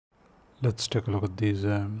Let's take a look at these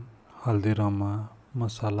Haldiram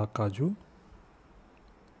Masala Kaju.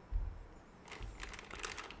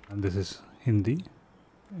 And this is Hindi.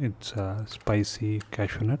 It's a spicy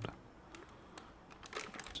cashew nut.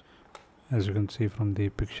 As you can see from the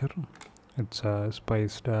picture, it's a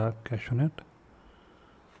spiced cashew nut.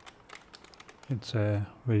 It's a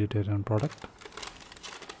vegetarian product.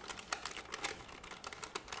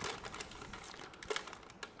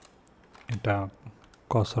 It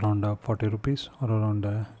costs around 40 rupees or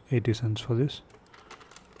around 80 cents for this.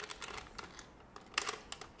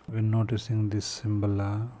 I've been noticing this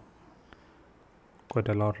symbol quite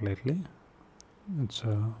a lot lately. It's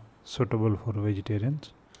suitable for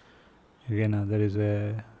vegetarians. Again, there is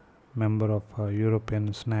a member of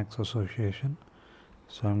European Snacks Association,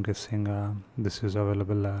 so I'm guessing this is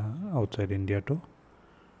available outside India too,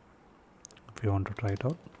 if you want to try it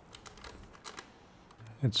out.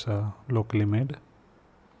 It's locally made.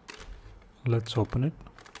 Let's open it.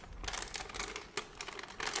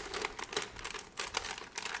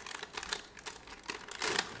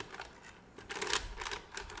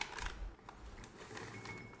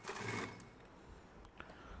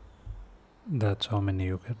 That's how many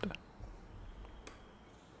you get.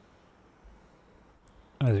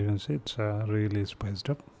 As you can see, it's really spiced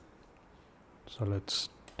up. So let's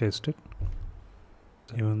taste it.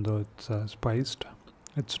 Even though it's spiced,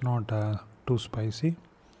 it's not too spicy.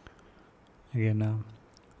 Again,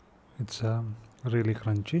 it's really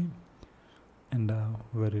crunchy and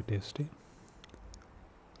very tasty.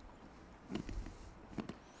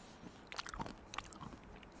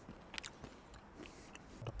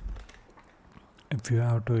 If you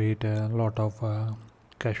have to eat a lot of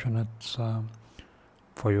cashew nuts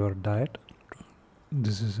for your diet,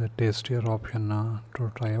 this is a tastier option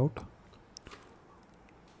to try out.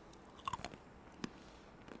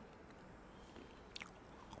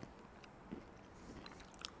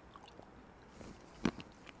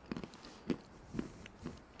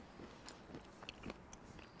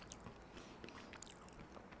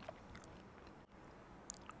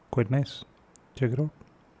 Quite nice. Check it out.